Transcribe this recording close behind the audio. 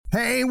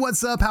Hey,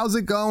 what's up? How's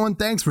it going?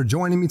 Thanks for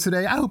joining me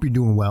today. I hope you're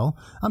doing well.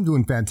 I'm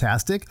doing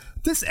fantastic.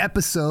 This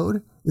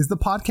episode is the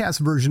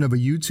podcast version of a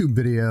YouTube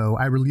video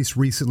I released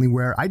recently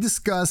where I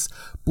discuss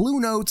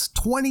Blue Note's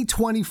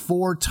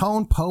 2024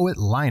 Tone Poet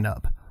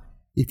lineup.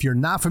 If you're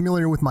not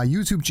familiar with my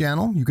YouTube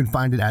channel, you can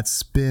find it at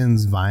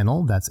Spinz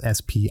Vinyl, that's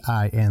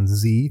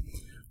S-P-I-N-Z,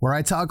 where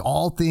I talk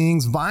all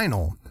things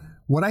vinyl.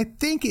 What I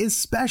think is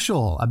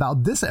special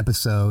about this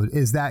episode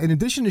is that in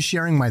addition to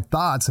sharing my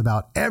thoughts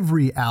about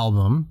every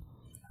album,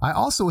 I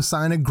also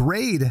assign a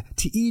grade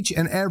to each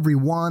and every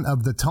one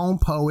of the Tone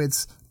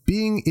Poets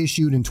being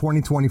issued in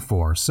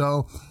 2024.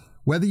 So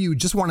whether you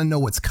just want to know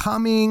what's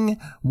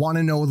coming, want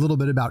to know a little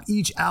bit about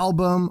each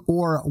album,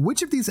 or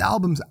which of these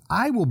albums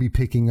I will be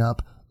picking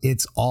up,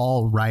 it's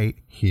all right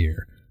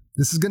here.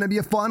 This is going to be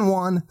a fun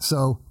one,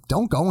 so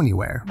don't go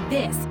anywhere.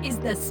 This is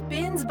the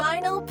Spinz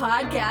Vinyl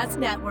Podcast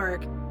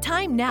Network.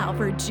 Time now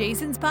for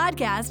Jason's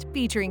podcast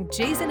featuring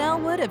Jason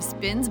Elwood of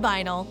Spinz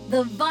Vinyl,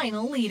 the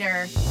vinyl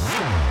leader.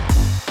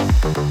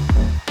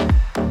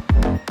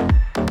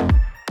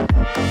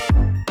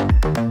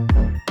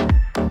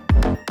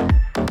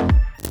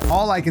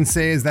 All I can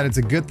say is that it's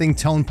a good thing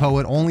Tone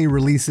Poet only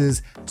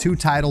releases 2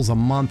 titles a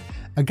month.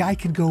 A guy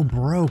could go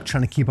broke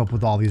trying to keep up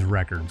with all these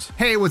records.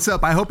 Hey, what's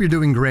up? I hope you're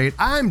doing great.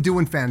 I'm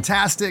doing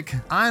fantastic.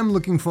 I'm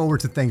looking forward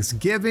to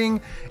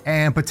Thanksgiving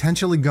and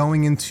potentially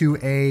going into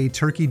a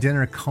turkey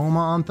dinner coma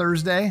on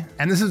Thursday.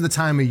 And this is the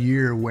time of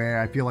year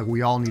where I feel like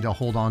we all need to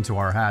hold on to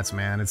our hats,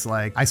 man. It's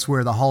like, I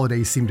swear the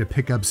holidays seem to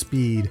pick up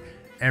speed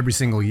every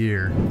single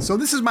year. So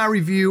this is my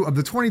review of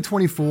the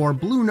 2024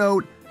 Blue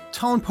Note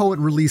Tone Poet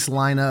release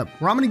lineup,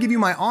 where I'm going to give you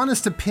my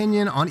honest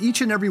opinion on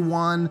each and every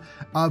one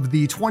of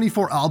the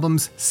 24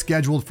 albums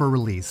scheduled for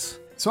release.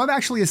 So I've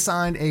actually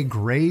assigned a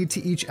grade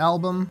to each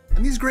album,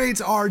 and these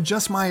grades are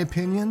just my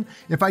opinion.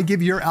 If I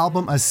give your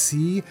album a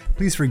C,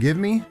 please forgive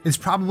me. It's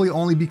probably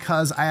only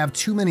because I have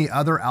too many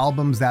other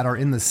albums that are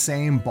in the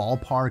same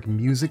ballpark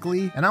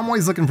musically, and I'm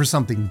always looking for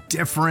something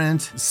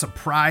different,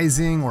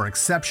 surprising, or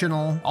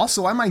exceptional.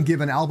 Also, I might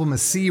give an album a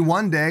C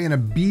one day and a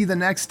B the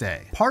next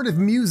day. Part of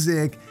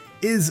music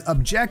is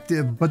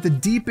objective, but the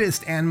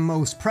deepest and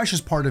most precious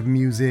part of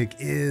music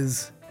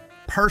is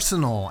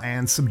personal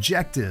and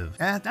subjective.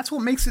 And that's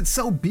what makes it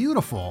so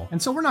beautiful. And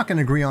so we're not going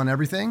to agree on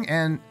everything.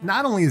 And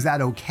not only is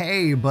that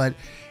okay, but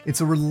it's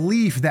a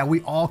relief that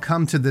we all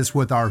come to this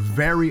with our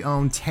very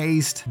own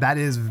taste that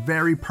is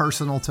very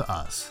personal to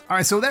us. All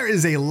right, so there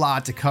is a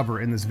lot to cover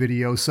in this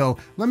video. So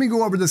let me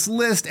go over this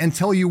list and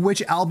tell you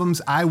which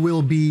albums I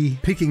will be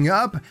picking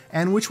up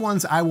and which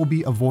ones I will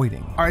be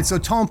avoiding. All right, so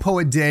Tone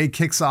Poet Day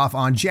kicks off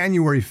on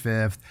January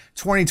 5th,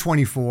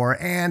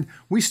 2024. And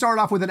we start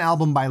off with an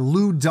album by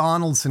Lou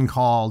Donaldson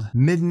called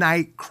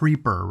Midnight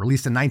Creeper,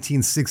 released in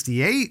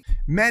 1968.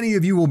 Many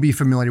of you will be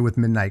familiar with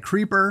Midnight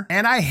Creeper.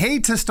 And I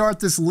hate to start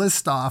this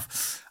list off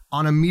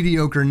on a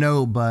mediocre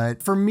note,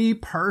 but for me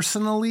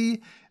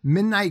personally,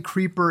 Midnight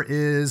Creeper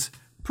is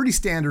pretty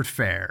standard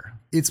fare.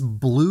 It's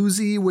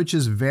bluesy, which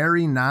is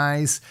very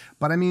nice,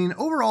 but I mean,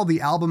 overall the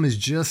album is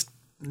just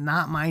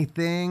not my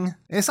thing.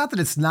 It's not that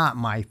it's not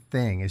my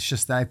thing, it's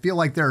just that I feel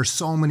like there are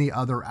so many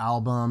other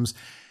albums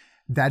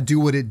that do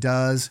what it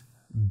does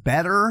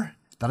better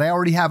that I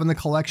already have in the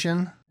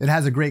collection. It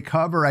has a great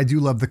cover. I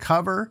do love the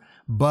cover,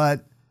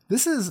 but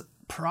this is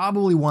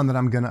probably one that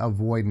I'm going to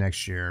avoid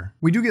next year.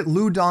 We do get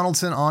Lou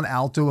Donaldson on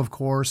alto, of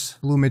course,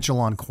 Blue Mitchell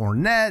on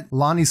cornet,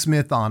 Lonnie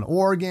Smith on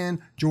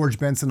organ, George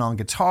Benson on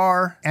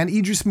guitar, and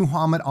Idris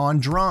Muhammad on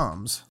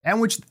drums.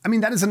 And which, I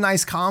mean, that is a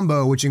nice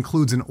combo, which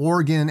includes an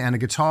organ and a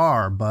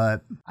guitar,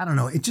 but I don't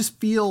know, it just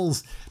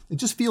feels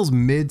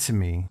mid to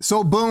me.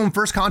 So boom,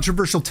 first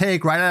controversial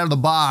take right out of the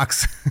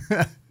box.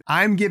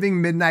 I'm giving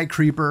Midnight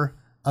Creeper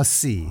a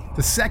C.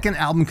 The second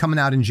album coming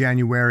out in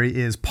January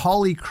is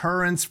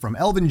Polycurrents from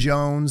Elvin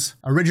Jones,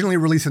 originally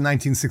released in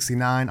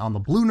 1969 on the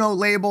Blue Note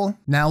label.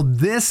 Now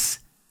this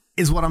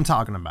is what I'm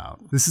talking about.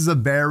 This is a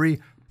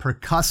very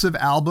percussive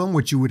album,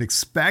 which you would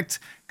expect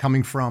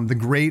coming from the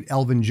great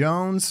Elvin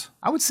Jones.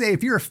 I would say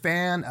if you're a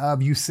fan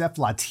of Yusef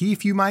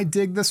Lateef, you might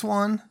dig this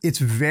one. It's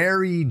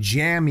very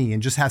jammy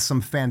and just has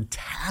some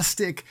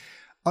fantastic,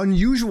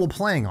 unusual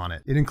playing on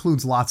it. It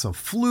includes lots of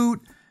flute,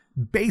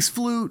 bass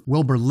flute.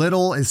 Wilbur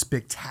Little is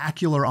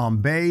spectacular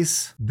on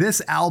bass.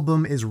 This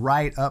album is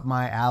right up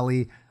my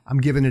alley. I'm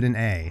giving it an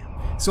A.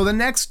 So the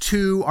next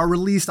 2 are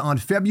released on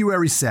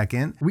February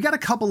 2nd. We got a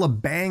couple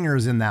of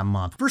bangers in that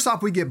month. First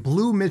off, we get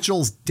Blue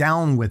Mitchell's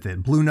Down With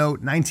It, Blue Note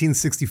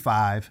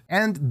 1965.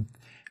 And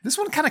this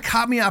one kind of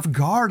caught me off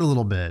guard a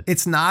little bit.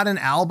 It's not an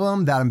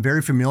album that I'm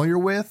very familiar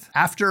with.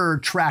 After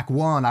track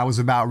 1, I was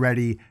about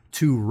ready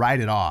to write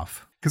it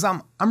off. Because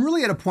I'm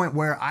really at a point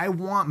where I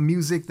want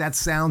music that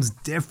sounds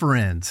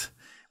different.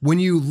 When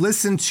you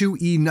listen to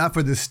enough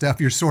of this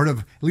stuff, you're sort of,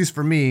 at least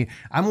for me,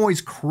 I'm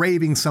always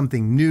craving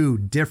something new,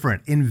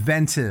 different,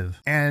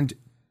 inventive. And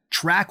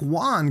track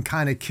 1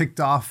 kind of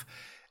kicked off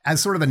as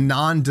sort of a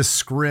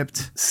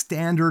nondescript,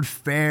 standard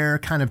fare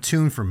kind of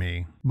tune for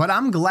me. But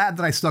I'm glad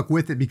that I stuck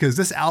with it because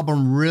this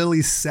album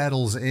really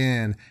settles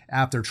in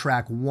after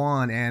track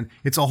 1, and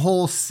it's a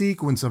whole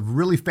sequence of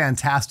really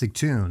fantastic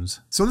tunes.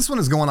 So this one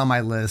is going on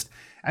my list.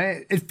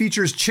 It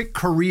features Chick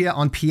Corea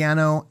on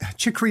piano.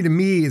 Chick Corea to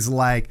me is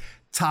like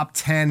top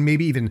 10,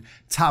 maybe even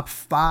top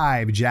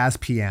 5 jazz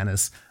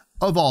pianists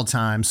of all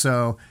time.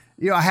 So,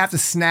 I have to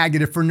snag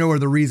it if for no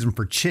other reason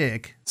for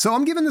Chick. So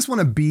I'm giving this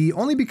one a B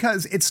only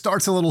because it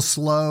starts a little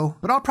slow,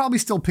 but I'll probably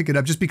still pick it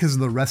up just because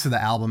the rest of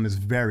the album is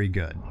very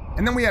good.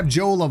 And then we have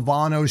Joe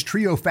Lovano's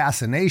Trio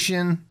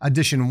Fascination,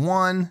 Edition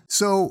 1.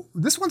 So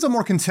this one's a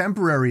more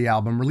contemporary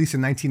album released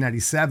in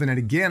 1997. And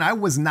again, I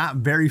was not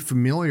very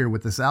familiar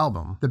with this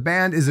album. The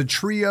band is a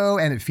trio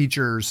and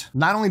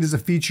not only does it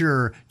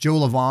feature Joe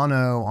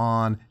Lovano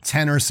on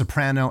tenor,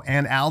 soprano,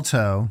 and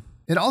alto,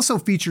 it also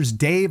features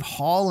Dave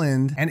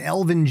Holland and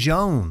Elvin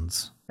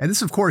Jones. And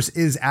this, of course,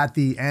 is at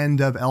the end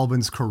of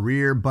Elvin's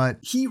career, but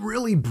he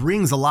really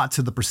brings a lot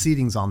to the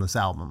proceedings on this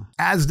album.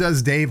 As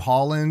does Dave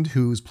Holland,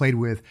 who's played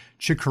with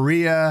Chick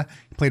Corea,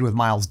 played with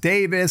Miles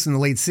Davis in the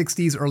late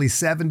 60s, early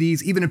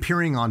 70s, even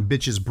appearing on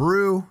Bitches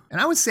Brew.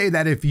 And I would say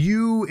that if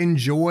you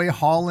enjoy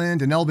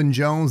Holland and Elvin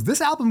Jones,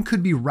 this album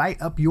could be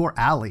right up your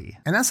alley.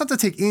 And that's not to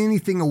take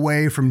anything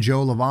away from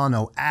Joe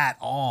Lovano at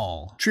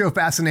all. Trio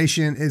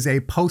Fascination is a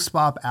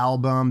post-bop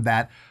album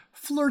that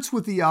flirts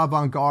with the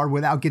avant-garde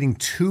without getting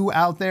too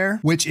out there,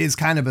 which is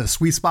kind of a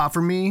sweet spot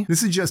for me.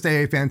 This is just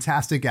a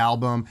fantastic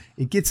album.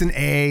 It gets an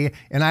A,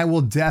 and I will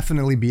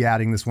definitely be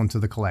adding this one to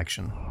the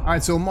collection. All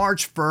right, so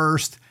March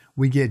 1st,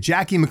 we get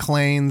Jackie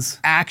McLean's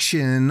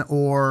Action,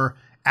 or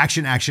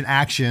Action, Action,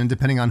 Action,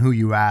 depending on who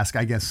you ask.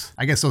 I guess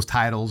those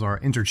titles are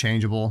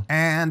interchangeable.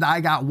 And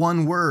I got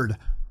one word,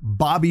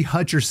 Bobby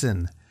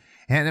Hutcherson.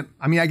 And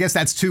I guess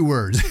that's 2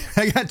 words.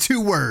 I got 2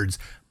 words.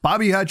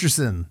 Bobby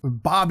Hutcherson.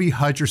 Bobby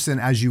Hutcherson,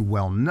 as you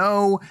well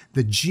know,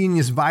 the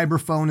genius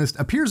vibraphonist,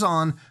 appears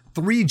on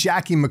 3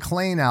 Jackie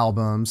McLean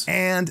albums,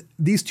 and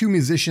these 2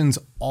 musicians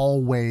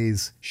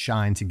always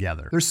shine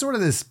together. There's sort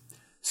of this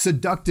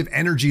seductive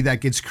energy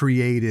that gets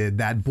created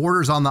that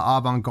borders on the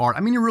avant-garde.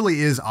 It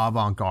really is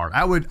avant-garde.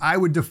 I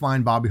would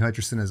define Bobby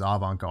Hutcherson as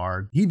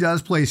avant-garde. He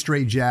does play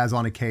straight jazz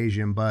on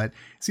occasion, but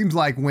it seems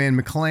like when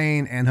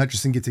McLean and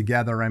Hutcherson get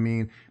together,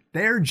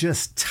 they're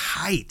just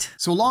tight.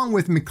 So along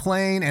with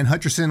McLean and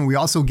Hutcherson, we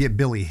also get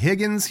Billy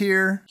Higgins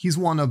here. He's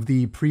one of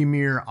the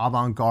premier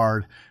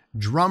avant-garde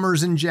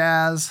drummers in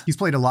jazz. He's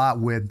played a lot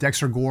with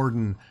Dexter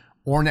Gordon,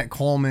 Ornette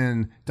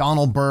Coleman,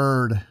 Donald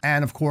Byrd,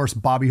 and of course,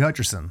 Bobby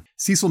Hutcherson.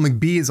 Cecil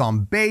McBee is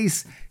on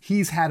bass.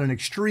 He's had an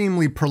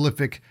extremely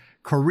prolific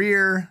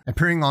career,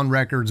 appearing on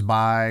records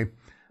by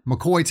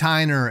McCoy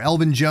Tyner,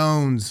 Elvin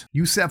Jones,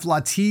 Yusef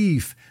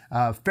Lateef,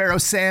 Pharoah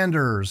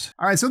Sanders.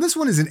 All right, so this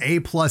one is an A+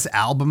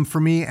 album for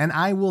me, and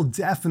I will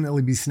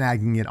definitely be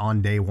snagging it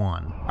on day 1.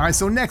 All right,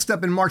 so next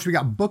up in March, we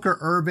got Booker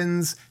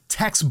Urban's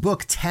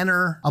Textbook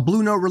Tenor, a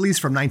Blue Note release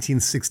from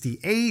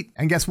 1968.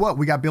 And guess what?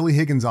 We got Billy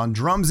Higgins on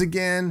drums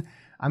again.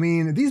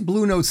 These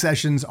Blue Note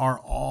sessions are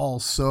all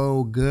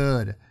so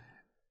good.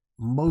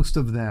 Most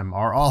of them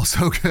are all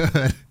so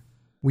good.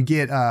 We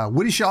get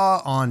Woody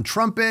Shaw on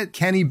trumpet,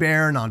 Kenny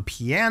Barron on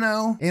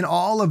piano, and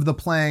all of the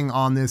playing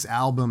on this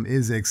album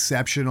is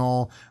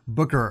exceptional.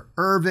 Booker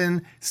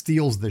Ervin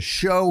steals the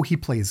show. He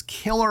plays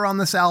killer on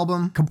this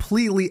album,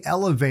 completely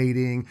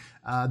elevating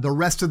the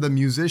rest of the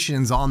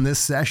musicians on this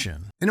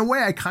session. In a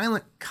way, I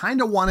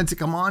kind of wanted to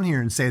come on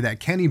here and say that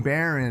Kenny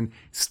Barron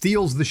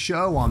steals the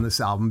show on this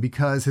album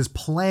because his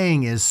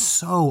playing is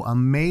so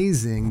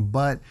amazing,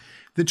 but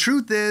the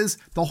truth is,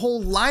 the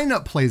whole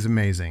lineup plays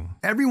amazing.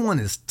 Everyone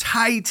is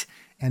tight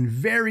and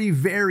very,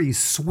 very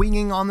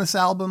swinging on this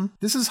album.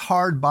 This is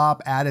hard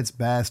bop at its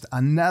best.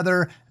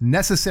 Another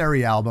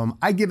necessary album.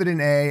 I give it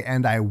an A,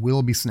 and I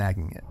will be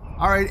snagging it.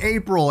 All right,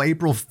 April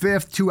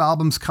 5th, 2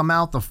 albums come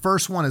out. The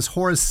first one is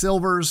Horace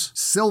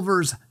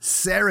Silver's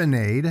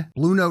Serenade,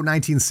 Blue Note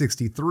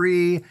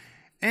 1963.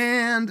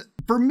 And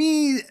for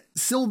me,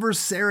 Silver's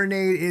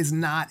Serenade is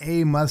not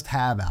a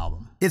must-have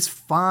album. It's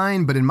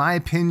fine, but in my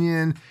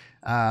opinion,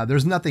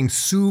 there's nothing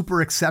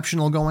super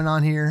exceptional going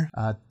on here.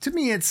 To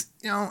me, it's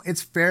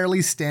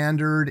fairly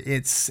standard.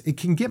 It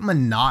can get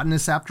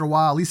monotonous after a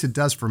while. At least it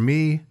does for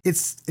me.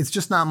 It's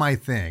just not my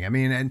thing.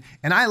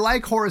 And I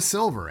like Horace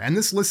Silver, and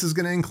this list is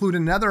going to include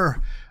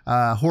another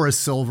Horace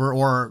Silver,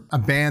 or a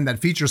band that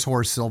features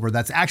Horace Silver.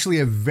 That's actually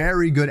a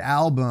very good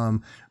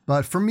album,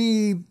 but for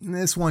me,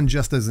 this one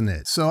just isn't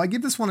it. So I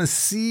give this one a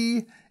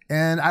C.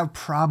 And I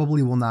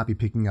probably will not be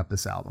picking up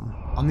this album.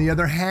 On the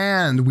other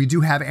hand, we do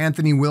have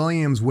Anthony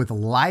Williams with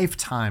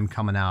Lifetime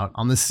coming out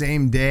on the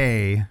same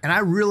day. And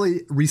I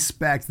really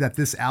respect that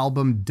this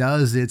album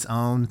does its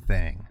own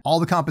thing. All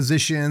the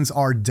compositions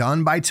are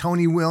done by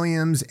Tony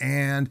Williams,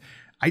 and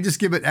I just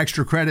give it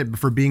extra credit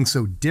for being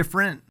so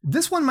different.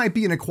 This one might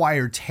be an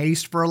acquired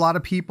taste for a lot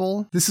of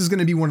people. This is going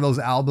to be one of those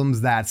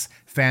albums that's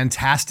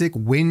fantastic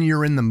when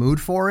you're in the mood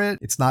for it.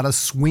 It's not a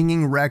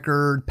swinging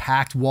record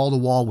packed wall to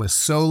wall with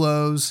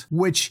solos,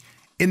 which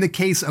in the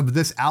case of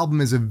this album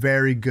is a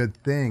very good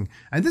thing.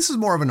 And this is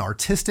more of an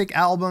artistic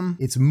album.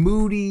 It's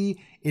moody,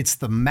 it's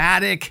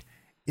thematic,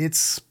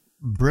 it's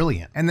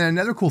brilliant. And then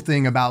another cool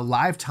thing about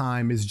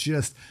Lifetime is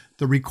just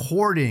the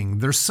recording.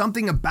 There's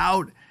something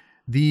about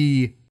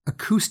the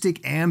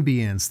acoustic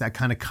ambience that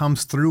kind of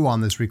comes through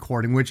on this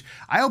recording, which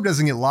I hope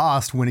doesn't get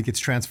lost when it gets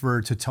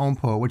transferred to Tone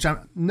Poet, which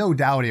I'm no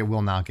doubt it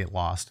will not get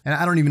lost. And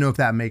I don't even know if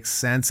that makes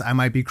sense. I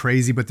might be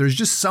crazy, but there's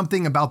just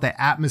something about the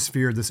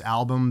atmosphere of this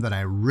album that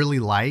I really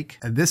like.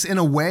 This in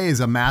a way is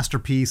a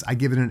masterpiece. I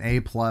give it an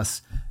A+.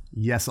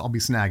 Yes, I'll be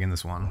snagging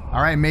this one.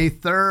 All right, May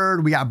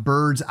 3rd, we got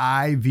Bird's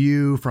Eye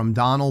View from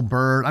Donald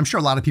Byrd. I'm sure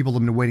a lot of people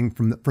have been waiting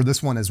for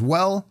this one as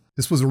well.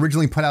 This was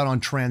originally put out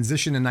on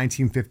Transition in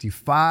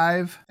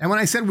 1955. And when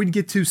I said we'd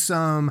get to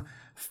some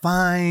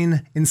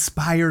fine,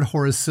 inspired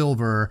Horace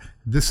Silver,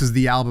 this is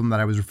the album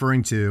that I was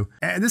referring to.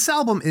 And this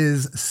album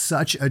is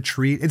such a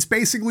treat. It's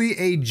basically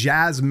a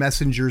Jazz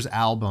Messengers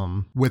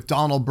album with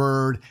Donald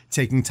Byrd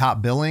taking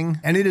top billing.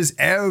 And it is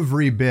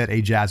every bit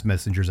a Jazz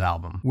Messengers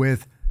album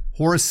with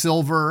Horace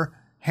Silver,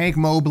 Hank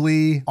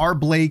Mobley, Art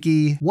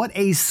Blakey. What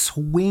a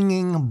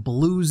swinging,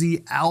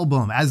 bluesy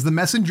album, as the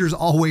Messengers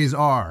always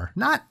are.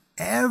 Not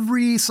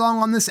every song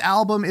on this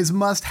album is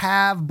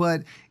must-have,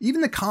 but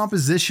even the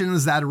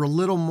compositions that are a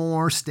little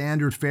more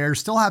standard fare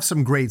still have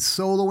some great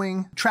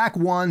soloing. Track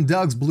 1,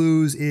 Doug's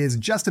Blues, is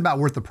just about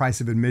worth the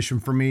price of admission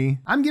for me.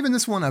 I'm giving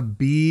this one a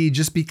B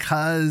just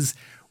because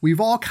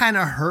we've all kind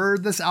of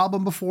heard this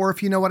album before,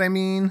 if you know what I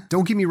mean.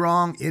 Don't get me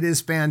wrong, it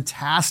is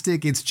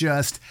fantastic. It's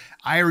just,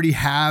 I already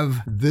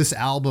have this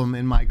album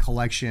in my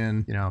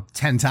collection,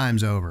 10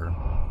 times over.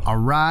 All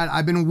right,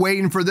 I've been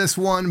waiting for this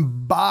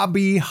one.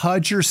 Bobby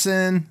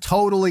Hutcherson,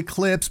 Total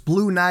Eclipse,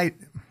 Blue Tone,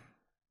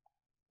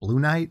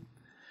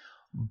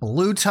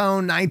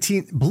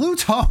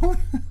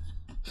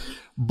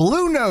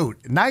 Blue Note,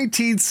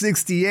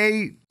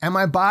 1968. Am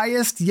I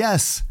biased?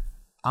 Yes.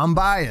 I'm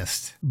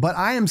biased, but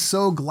I am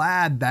so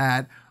glad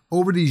that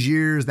over these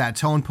years that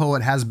Tone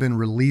Poet has been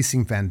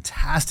releasing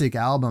fantastic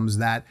albums,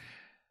 that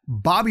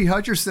Bobby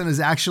Hutcherson has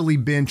actually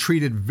been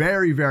treated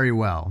very, very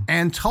well.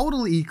 And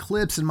Total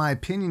Eclipse, in my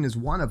opinion, is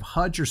one of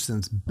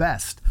Hutcherson's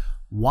best.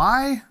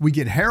 Why? We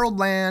get Harold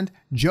Land,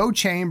 Joe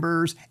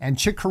Chambers, and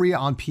Chick Corea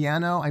on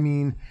piano. I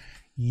mean,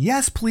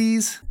 yes,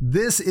 please.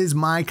 This is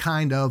my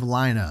kind of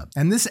lineup.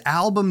 And this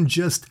album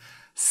just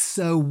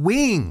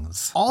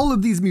swings. All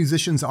of these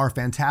musicians are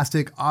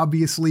fantastic,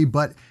 obviously,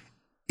 but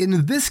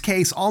in this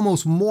case,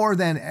 almost more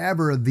than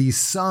ever, the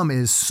sum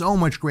is so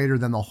much greater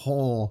than the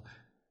whole.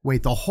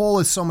 Wait, the whole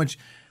is so much.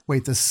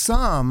 Wait, the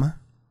sum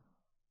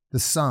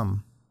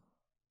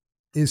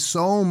is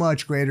so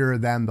much greater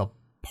than the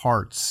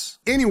parts.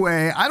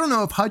 Anyway, I don't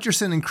know if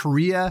Hutcherson and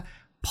Corea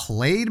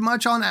played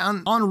much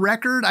on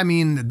record. I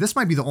mean, this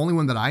might be the only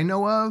one that I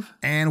know of.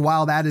 And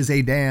while that is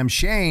a damn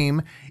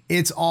shame,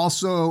 it's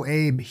also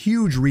a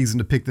huge reason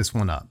to pick this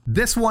one up.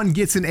 This one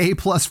gets an A+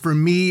 for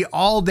me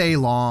all day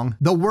long.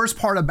 The worst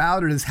part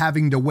about it is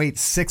having to wait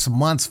 6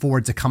 months for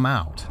it to come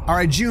out. All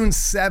right, June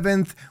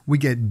 7th, we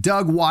get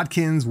Doug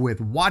Watkins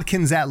with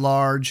Watkins at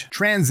Large,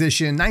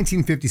 Transition,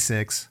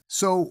 1956.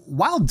 So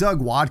while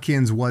Doug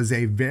Watkins was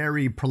a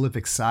very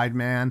prolific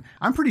sideman,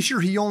 I'm pretty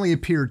sure he only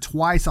appeared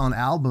twice on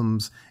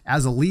albums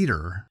as a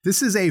leader.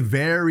 This is a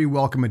very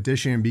welcome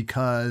addition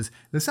because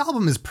this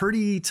album is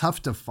pretty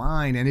tough to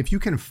find, and if you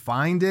can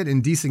find it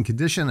in decent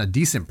condition, a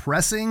decent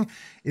pressing,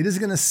 it is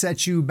going to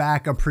set you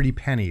back a pretty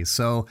penny.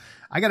 So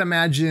I gotta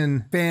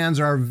imagine fans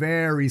are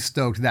very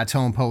stoked that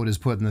Tone Poet is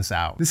putting this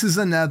out. This is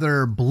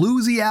another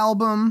bluesy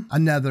album,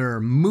 another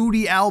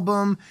moody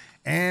album,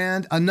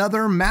 and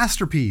another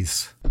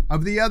masterpiece.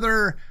 Of the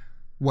other,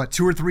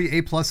 2 or 3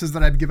 A+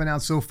 that I've given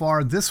out so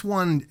far, this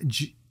one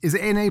is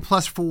an A+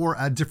 for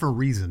a different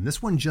reason.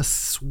 This one just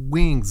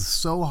swings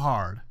so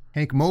hard.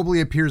 Hank Mobley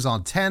appears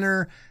on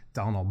tenor,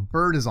 Donald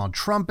Byrd is on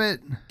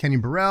trumpet, Kenny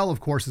Burrell, of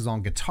course, is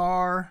on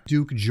guitar,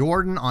 Duke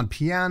Jordan on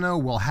piano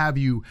will have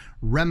you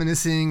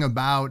reminiscing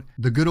about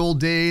the good old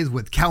days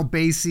with Count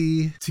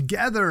Basie.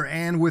 Together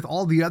and with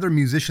all the other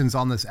musicians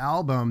on this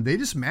album, they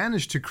just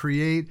managed to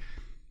create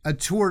a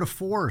tour de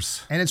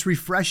force, and it's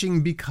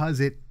refreshing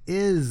because it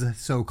is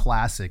so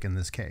classic in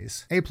this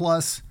case. A+,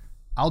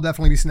 I'll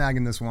definitely be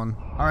snagging this one.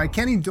 All right,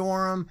 Kenny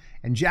Dorham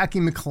and Jackie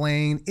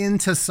McLean,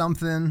 Into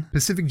Something,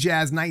 Pacific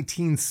Jazz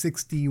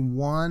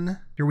 1961.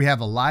 Here we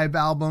have a live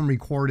album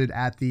recorded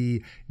at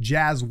the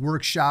Jazz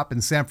Workshop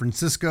in San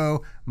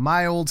Francisco,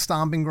 my old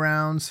stomping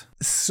grounds.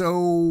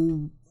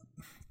 So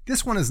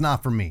this one is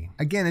not for me.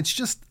 Again, it's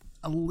just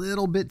a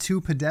little bit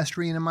too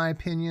pedestrian in my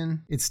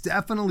opinion. It's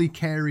definitely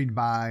carried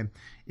by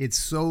its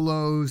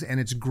solos and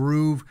its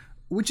groove,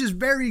 which is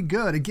very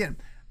good. Again,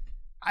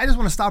 I just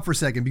want to stop for a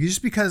second because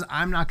just because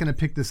I'm not going to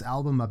pick this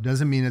album up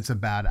doesn't mean it's a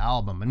bad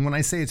album. And when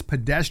I say it's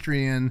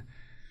pedestrian,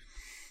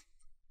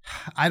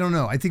 I don't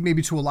know. I think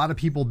maybe to a lot of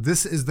people,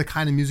 this is the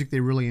kind of music they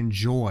really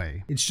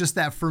enjoy. It's just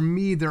that for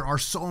me, there are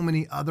so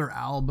many other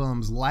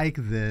albums like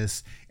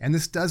this, and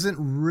this doesn't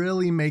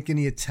really make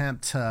any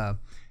attempt to,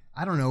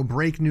 I don't know,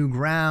 break new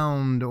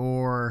ground,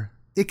 or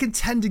it can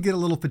tend to get a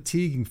little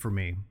fatiguing for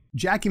me.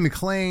 Jackie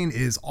McLean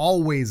is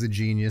always a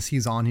genius.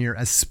 He's on here,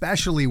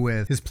 especially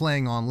with his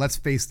playing on Let's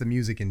Face the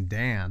Music and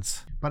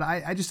Dance. But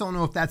I just don't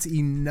know if that's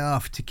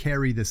enough to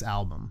carry this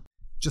album.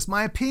 Just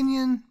my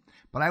opinion,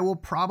 but I will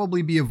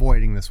probably be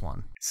avoiding this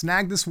one.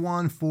 Snag this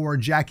one for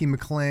Jackie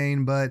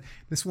McLean, but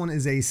this one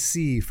is a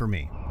C for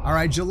me. All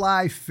right,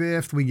 July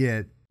 5th, we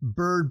get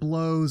Bird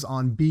Blows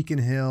on Beacon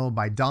Hill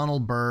by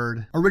Donald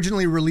Byrd,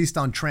 originally released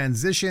on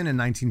Transition in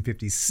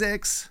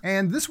 1956.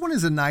 And this one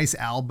is a nice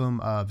album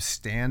of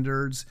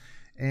standards.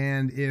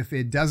 And if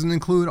it doesn't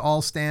include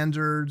all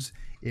standards,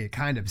 it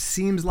kind of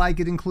seems like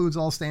it includes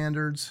all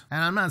standards.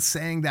 And I'm not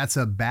saying that's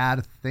a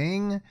bad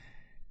thing,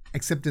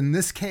 except in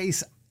this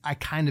case, I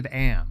kind of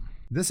am.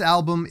 This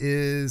album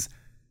is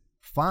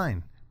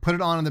fine. Put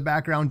it on in the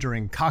background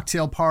during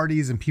cocktail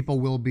parties and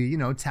people will be,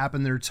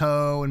 tapping their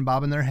toe and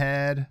bobbing their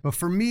head. But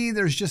for me,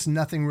 there's just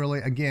nothing really,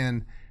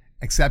 again,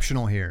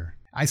 exceptional here.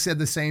 I said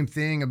the same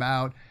thing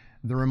about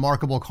The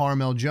Remarkable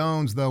Carmel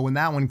Jones, though, when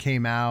that one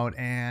came out,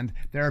 and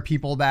there are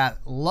people that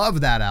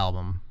love that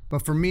album.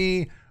 But for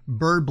me,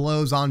 Bird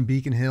Blows on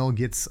Beacon Hill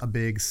gets a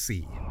big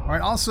C. All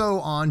right, also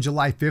on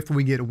July 5th,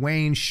 we get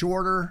Wayne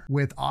Shorter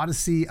with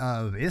Odyssey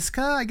of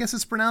Iska, I guess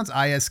it's pronounced,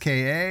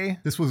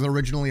 Iska. This was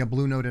originally a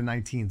Blue Note in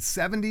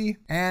 1970,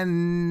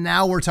 and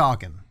now we're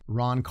talking.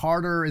 Ron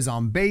Carter is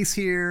on bass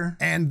here,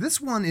 and this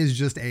one is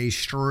just a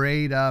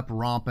straight up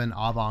romping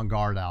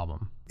avant-garde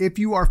album. If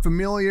you are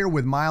familiar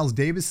with Miles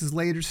Davis's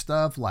later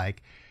stuff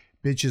like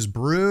Bitches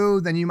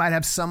Brew, then you might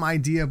have some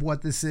idea of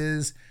what this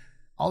is,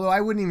 although I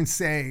wouldn't even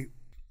say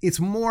it's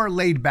more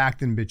laid back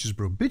than Bitches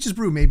Brew. Bitches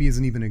Brew maybe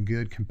isn't even a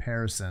good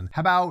comparison.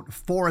 How about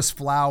Forest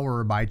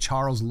Flower by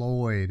Charles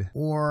Lloyd?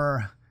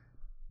 Or,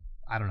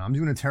 I don't know, I'm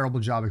doing a terrible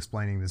job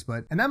explaining this,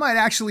 and that might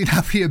actually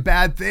not be a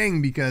bad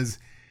thing because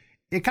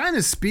it kind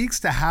of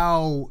speaks to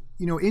how,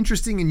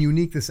 interesting and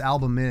unique this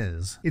album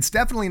is. It's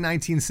definitely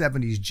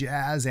 1970s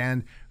jazz,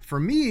 and for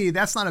me,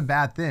 that's not a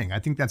bad thing. I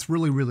think that's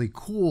really, really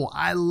cool.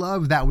 I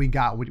love that we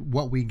got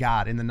what we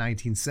got in the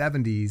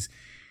 1970s.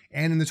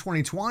 And in the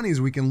 2020s,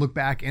 we can look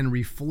back and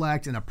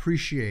reflect and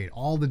appreciate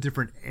all the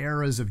different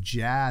eras of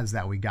jazz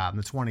that we got in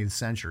the 20th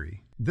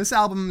century. This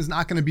album is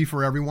not going to be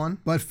for everyone,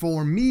 but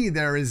for me,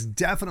 there is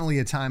definitely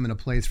a time and a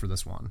place for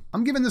this one.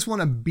 I'm giving this one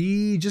a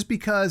B just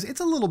because it's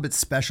a little bit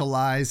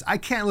specialized. I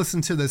can't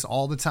listen to this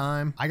all the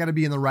time. I got to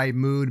be in the right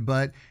mood,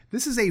 but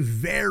this is a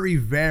very,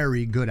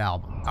 very good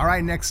album. All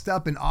right, next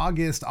up in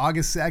August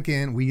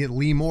 2nd, we get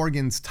Lee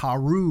Morgan's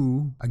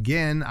Taru.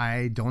 Again,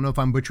 I don't know if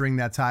I'm butchering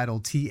that title,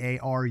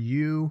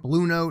 Taru.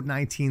 Blue Note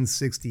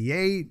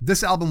 1968.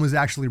 This album was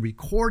actually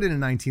recorded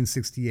in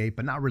 1968,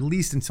 but not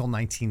released until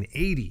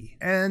 1980.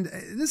 And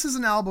this is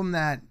an album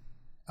that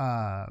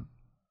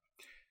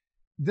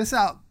this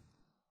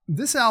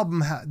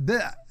album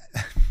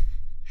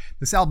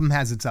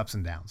has its ups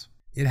and downs.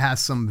 It has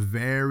some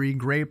very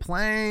great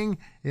playing.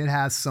 It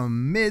has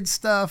some mid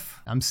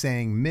stuff. I'm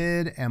saying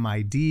mid,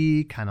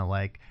 MID, kind of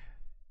like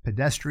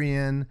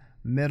pedestrian,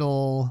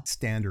 middle,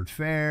 standard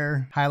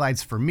fare.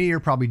 Highlights for me are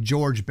probably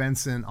George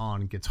Benson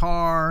on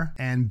guitar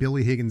and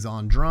Billy Higgins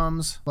on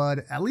drums. But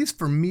at least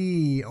for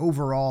me,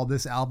 overall,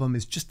 this album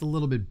is just a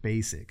little bit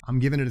basic. I'm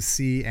giving it a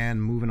C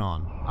and moving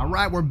on. All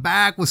right, we're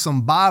back with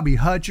some Bobby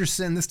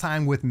Hutcherson, this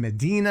time with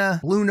Medina,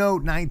 Blue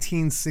Note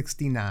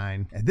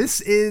 1969.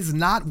 This is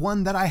not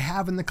one that I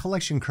have in the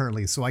collection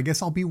currently, so I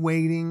guess I'll be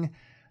waiting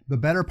the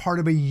better part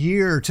of a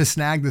year to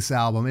snag this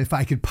album, if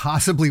I could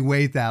possibly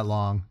wait that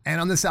long. And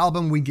on this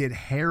album, we get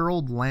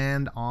Harold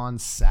Land on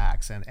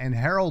sax. And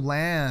Harold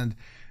Land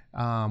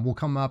will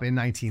come up in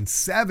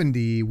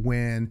 1970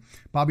 when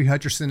Bobby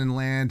Hutcherson and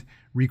Land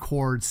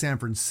record San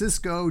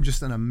Francisco,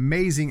 just an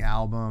amazing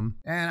album.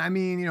 And I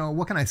mean,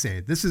 what can I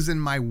say? This is in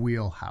my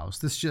wheelhouse.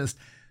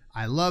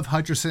 I love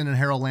Hutcherson and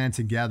Harold Land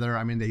together.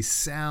 I mean, they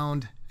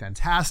sound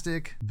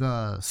fantastic.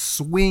 The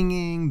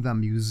swinging, the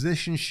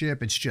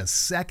musicianship, it's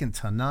just second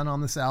to none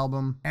on this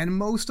album. And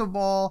most of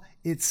all,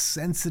 it's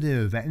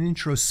sensitive and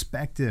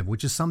introspective,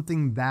 which is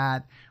something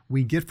that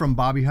we get from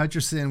Bobby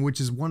Hutcherson, which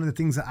is one of the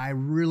things that I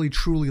really,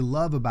 truly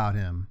love about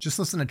him. Just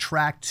listen to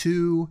track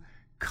 2,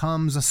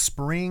 Comes a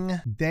Spring.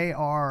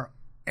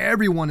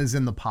 Everyone is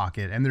in the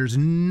pocket and there's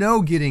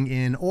no getting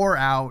in or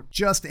out.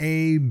 Just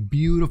a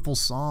beautiful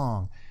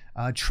song.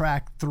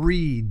 Track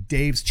 3,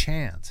 Dave's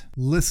Chant.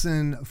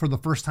 Listen for the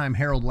first time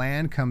Harold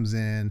Land comes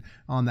in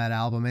on that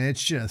album, and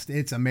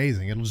it's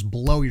amazing. It'll just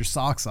blow your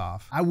socks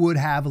off. I would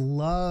have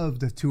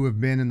loved to have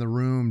been in the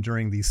room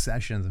during these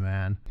sessions,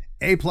 man.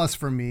 A+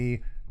 for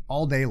me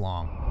all day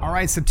long. All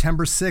right,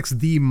 September 6th,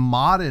 The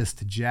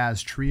Modest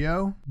Jazz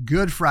Trio,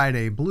 Good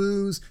Friday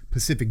Blues,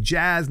 Pacific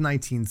Jazz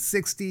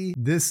 1960.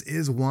 This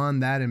is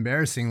one that,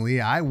 embarrassingly,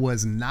 I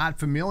was not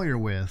familiar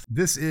with.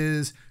 This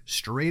is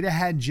straight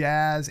ahead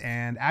jazz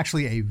and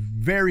actually a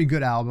very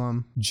good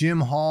album.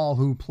 Jim Hall,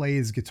 who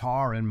plays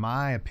guitar, in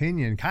my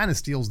opinion, kind of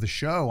steals the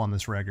show on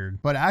this record.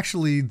 But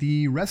actually,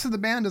 the rest of the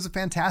band does a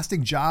fantastic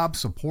job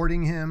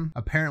supporting him.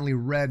 Apparently,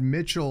 Red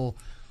Mitchell,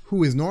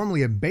 who is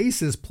normally a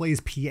bassist, plays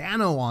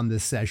piano on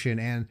this session,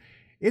 and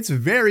It's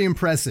very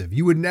impressive.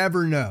 You would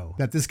never know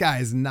that this guy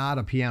is not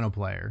a piano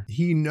player.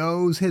 He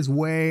knows his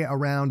way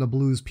around a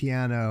blues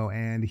piano,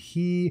 and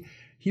he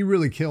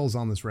really kills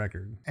on this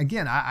record.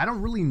 Again, I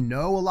don't really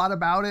know a lot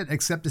about it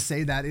except to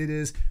say that it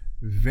is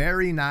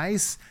very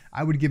nice.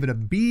 I would give it a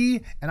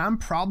B, and I'm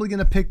probably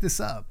gonna pick this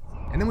up.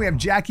 And then we have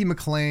Jackie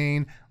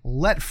McLean,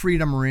 Let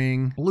Freedom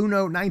Ring, Blue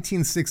Note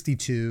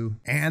 1962.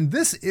 And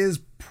this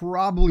is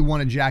probably one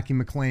of Jackie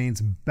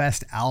McLean's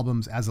best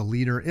albums as a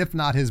leader, if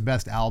not his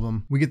best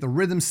album. We get the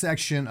rhythm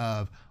section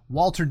of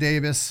Walter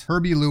Davis,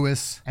 Herbie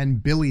Lewis,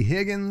 and Billy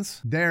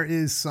Higgins. There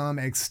is some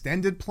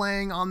extended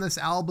playing on this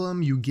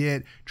album. You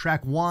get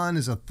track 1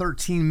 is a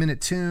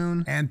 13-minute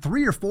tune, and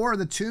 3 or 4 of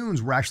the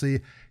tunes were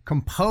actually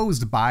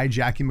composed by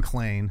Jackie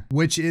McLean,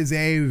 which is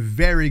a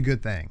very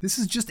good thing. This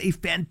is just a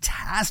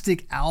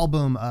fantastic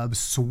album of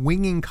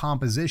swinging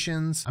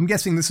compositions. I'm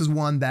guessing this is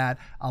one that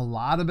a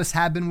lot of us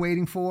have been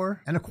waiting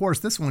for. And of course,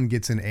 this one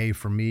gets an A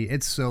for me.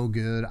 It's so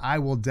good. I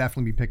will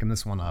definitely be picking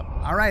this one up.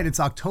 All right,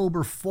 it's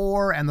October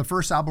 4, and the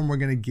first album we're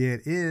gonna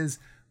get is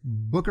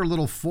Booker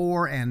Little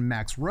 4 and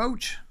Max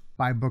Roach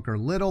by Booker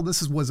Little.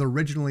 This was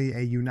originally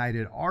a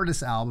United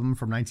Artists album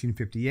from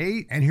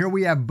 1958. And here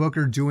we have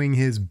Booker doing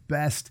his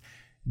best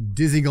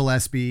Dizzy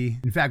Gillespie.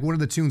 In fact, one of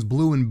the tunes,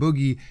 Blue and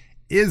Boogie,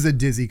 is a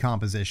Dizzy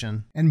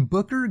composition. And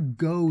Booker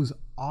goes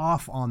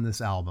off on this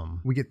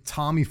album. We get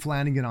Tommy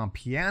Flanagan on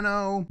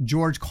piano,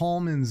 George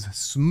Coleman's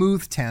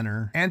smooth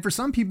tenor, and for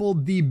some people,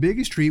 the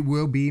biggest treat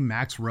will be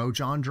Max Roach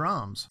on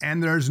drums.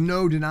 And there's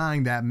no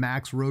denying that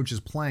Max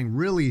Roach's playing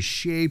really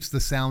shapes the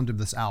sound of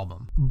this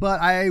album. But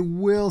I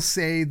will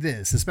say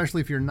this, especially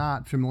if you're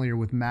not familiar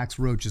with Max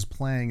Roach's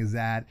playing, is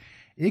that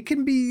it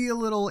can be a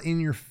little in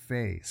your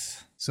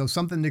face. So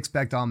something to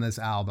expect on this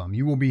album.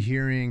 You will be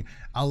hearing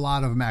a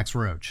lot of Max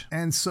Roach.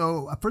 And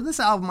so for this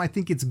album, I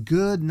think it's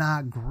good,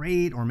 not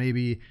great, or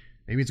maybe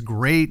it's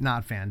great,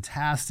 not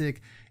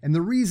fantastic. And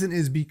the reason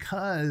is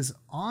because,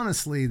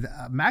 honestly,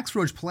 Max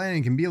Roach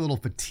playing can be a little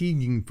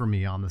fatiguing for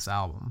me on this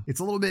album.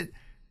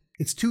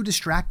 It's too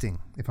distracting,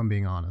 if I'm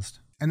being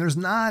honest. And there's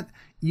not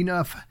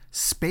enough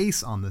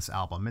space on this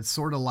album. It's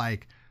sort of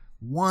like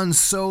one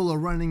solo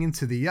running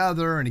into the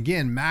other. And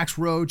again, Max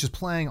Roach is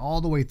playing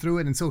all the way through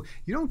it. And so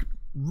you don't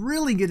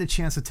really get a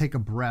chance to take a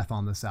breath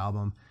on this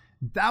album.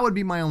 That would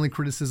be my only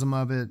criticism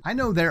of it. I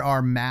know there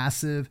are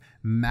massive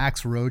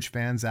Max Roach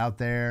fans out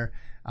there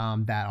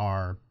that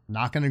are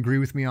not going to agree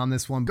with me on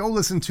this one. Go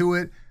listen to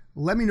it.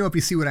 Let me know if you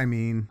see what I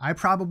mean. I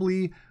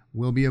probably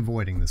will be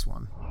avoiding this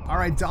one. All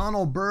right,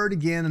 Donald Byrd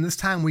again, and this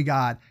time we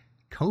got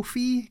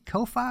Kofi,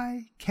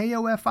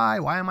 K-O-F-I.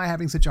 Why am I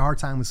having such a hard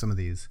time with some of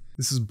these?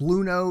 This is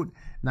Blue Note,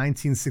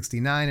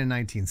 1969 and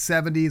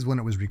 1970s when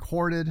it was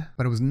recorded,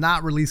 but it was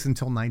not released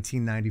until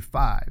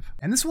 1995.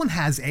 And this one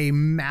has a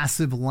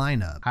massive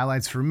lineup.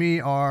 Highlights for me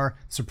are,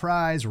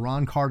 surprise,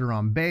 Ron Carter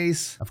on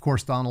bass, of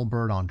course Donald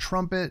Byrd on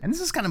trumpet, and this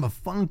is kind of a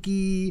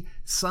funky,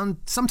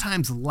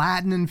 sometimes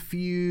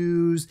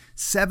Latin-infused,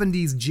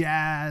 70s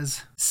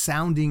jazz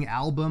sounding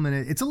album, and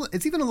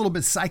it's even a little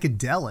bit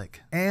psychedelic,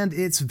 and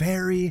it's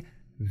very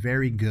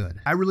good.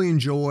 I really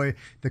enjoy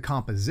the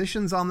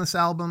compositions on this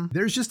album.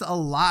 There's just a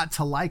lot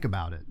to like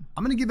about it.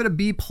 I'm gonna give it a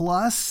B+,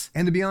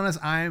 and to be honest,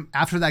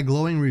 after that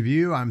glowing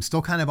review, I'm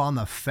still kind of on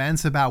the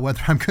fence about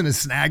whether I'm gonna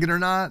snag it or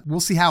not.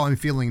 We'll see how I'm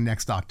feeling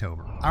next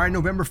October. All right,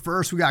 November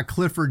 1st, we got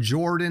Clifford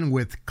Jordan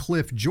with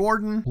Cliff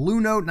Jordan, Blue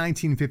Note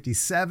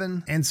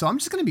 1957. And so I'm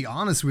just gonna be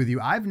honest with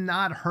you, I've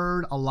not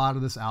heard a lot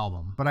of this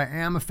album, but I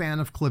am a fan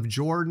of Cliff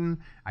Jordan.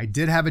 I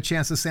did have a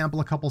chance to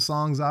sample a couple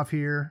songs off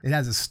here. It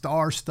has a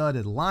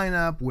star-studded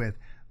lineup with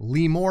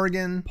Lee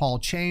Morgan, Paul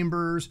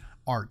Chambers,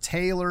 Art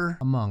Taylor,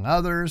 among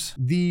others.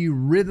 The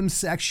rhythm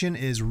section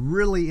is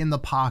really in the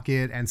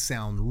pocket and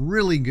sound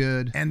really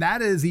good, and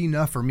that is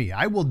enough for me.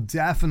 I will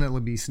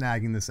definitely be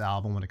snagging this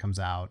album when it comes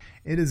out.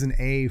 It is an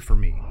A for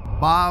me.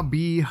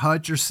 Bobby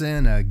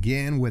Hutcherson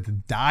again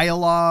with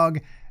Dialogue.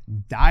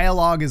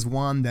 Dialogue is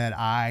one that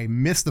I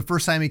missed the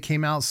first time it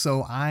came out,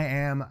 so I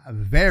am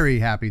very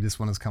happy this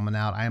one is coming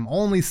out. I am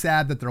only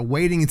sad that they're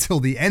waiting until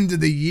the end of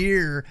the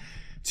year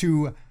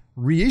to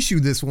reissue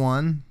this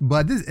one,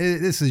 but this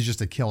is just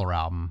a killer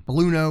album.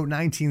 Blue Note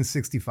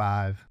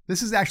 1965.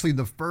 This is actually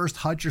the first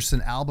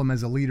Hutcherson album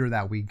as a leader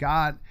that we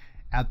got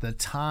at the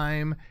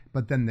time,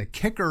 but then The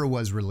Kicker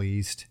was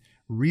released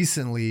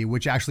recently,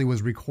 which actually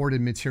was recorded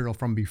material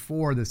from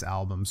before this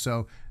album.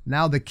 So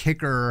now The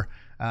Kicker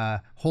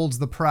holds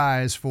the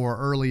prize for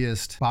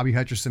earliest Bobby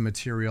Hutcherson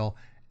material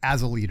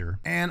as a leader.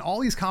 And all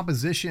these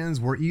compositions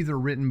were either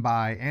written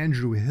by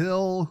Andrew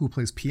Hill, who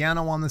plays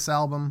piano on this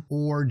album,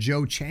 or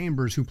Joe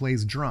Chambers, who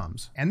plays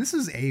drums. And this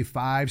is a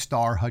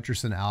 5-star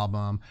Hutcherson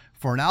album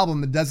for an album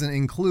that doesn't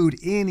include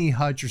any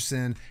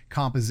Hutcherson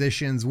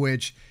compositions,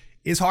 which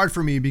is hard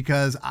for me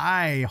because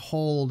I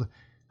hold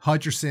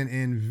Hutcherson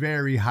in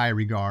very high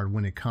regard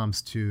when it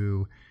comes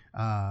to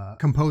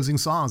composing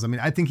songs. I mean,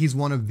 I think he's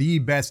one of the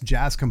best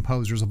jazz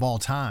composers of all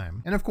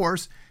time. And of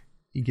course,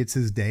 he gets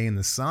his day in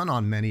the sun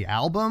on many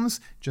albums,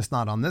 just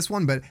not on this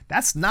one, but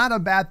that's not a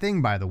bad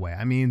thing, by the way.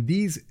 I mean,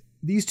 these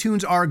these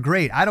tunes are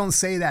great. I don't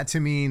say that to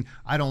mean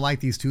I don't like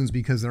these tunes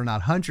because they're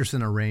not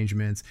Hutcherson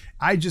arrangements.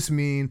 I just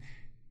mean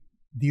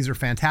these are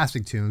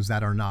fantastic tunes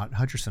that are not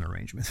Hutcherson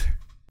arrangements.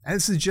 And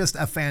this is just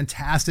a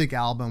fantastic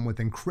album with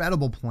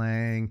incredible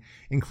playing,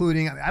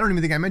 including, I don't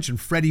even think I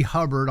mentioned Freddie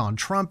Hubbard on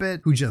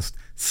trumpet, who just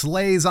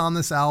slays on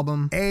this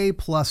album. A+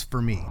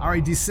 for me. All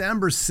right,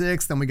 December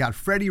 6th, then we got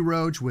Freddie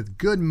Roach with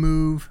Good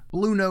Move,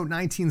 Blue Note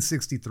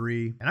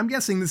 1963. And I'm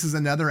guessing this is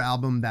another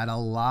album that a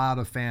lot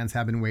of fans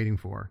have been waiting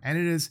for. And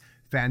it is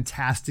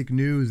fantastic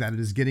news that it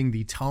is getting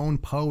the Tone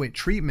Poet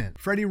treatment.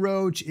 Freddie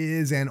Roach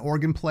is an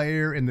organ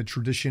player in the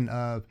tradition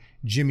of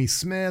Jimmy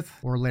Smith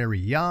or Larry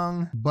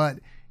Young, but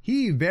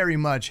he very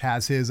much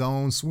has his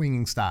own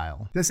swinging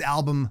style. This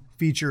album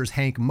features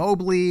Hank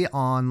Mobley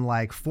on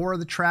like 4 of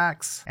the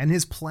tracks, and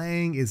his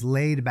playing is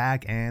laid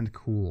back and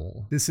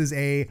cool. This is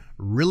a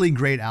really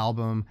great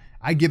album.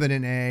 I give it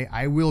an A.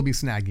 I will be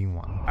snagging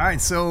one. All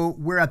right, so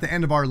we're at the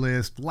end of our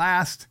list.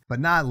 Last but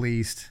not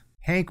least,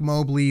 Hank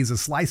Mobley's A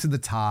Slice of the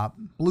Top,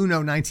 Blue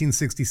Note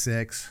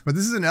 1966. But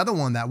this is another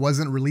one that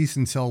wasn't released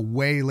until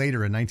way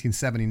later in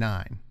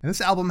 1979. And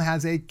this album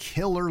has a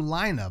killer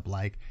lineup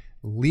like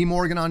Lee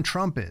Morgan on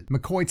trumpet,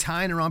 McCoy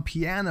Tyner on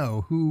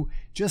piano, who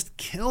just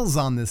kills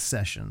on this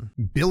session,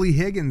 Billy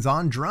Higgins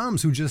on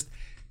drums, who just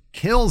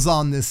kills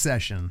on this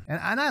session.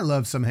 And I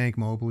love some Hank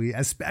Mobley,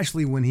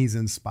 especially when he's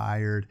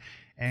inspired.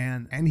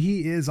 And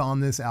he is on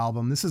this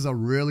album. This is a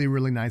really,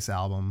 really nice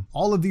album.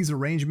 All of these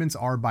arrangements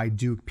are by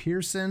Duke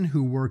Pearson,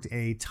 who worked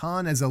a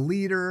ton as a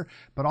leader,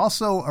 but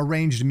also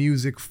arranged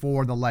music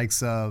for the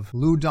likes of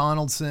Lou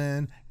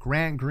Donaldson,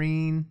 Grant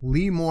Green,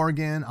 Lee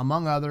Morgan,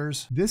 among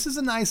others. This is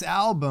a nice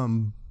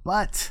album,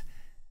 but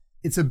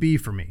it's a B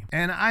for me.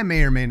 And I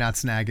may or may not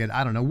snag it.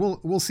 I don't know.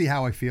 We'll see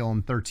how I feel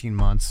in 13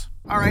 months.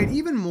 All right,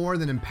 even more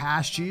than in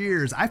past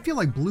years, I feel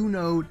like Blue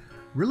Note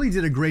really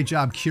did a great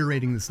job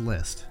curating this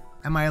list.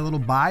 Am I a little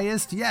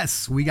biased?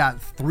 Yes, we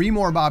got 3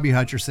 more Bobby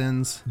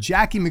Hutchersons.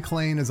 Jackie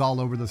McLean is all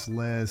over this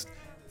list.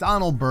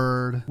 Donald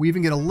Byrd. We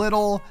even get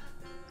a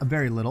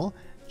very little,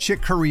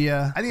 Chick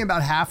Corea. I think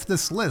about half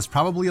this list,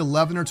 probably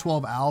 11 or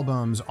 12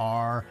 albums,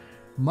 are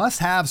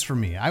must-haves for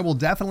me. I will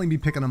definitely be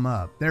picking them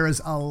up. There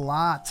is a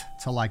lot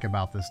to like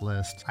about this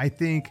list. I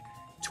think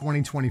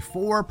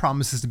 2024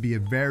 promises to be a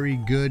very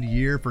good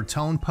year for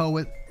Tone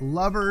Poet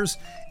lovers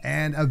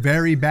and a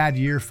very bad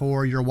year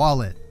for your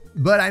wallet.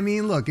 But I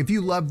mean, look, if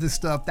you love this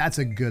stuff, that's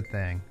a good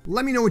thing.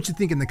 Let me know what you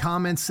think in the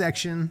comments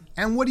section.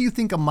 And what do you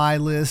think of my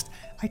list?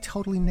 I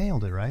totally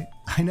nailed it, right?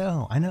 I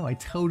know, I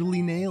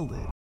totally nailed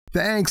it.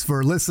 Thanks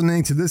for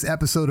listening to this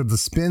episode of the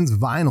Spins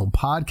Vinyl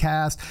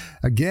podcast.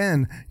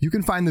 Again, you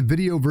can find the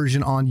video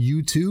version on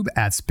YouTube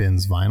at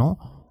Spins Vinyl,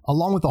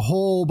 along with a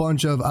whole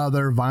bunch of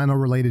other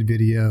vinyl-related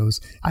videos.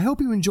 I hope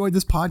you enjoyed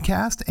this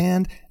podcast,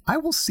 and I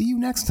will see you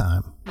next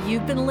time.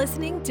 You've been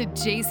listening to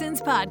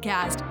Jason's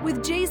Podcast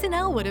with Jason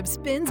Elwood of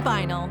Spins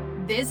Vinyl.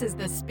 This is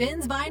the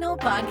Spins Vinyl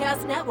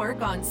Podcast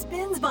Network on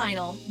Spins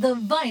Vinyl, the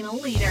vinyl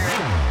leader.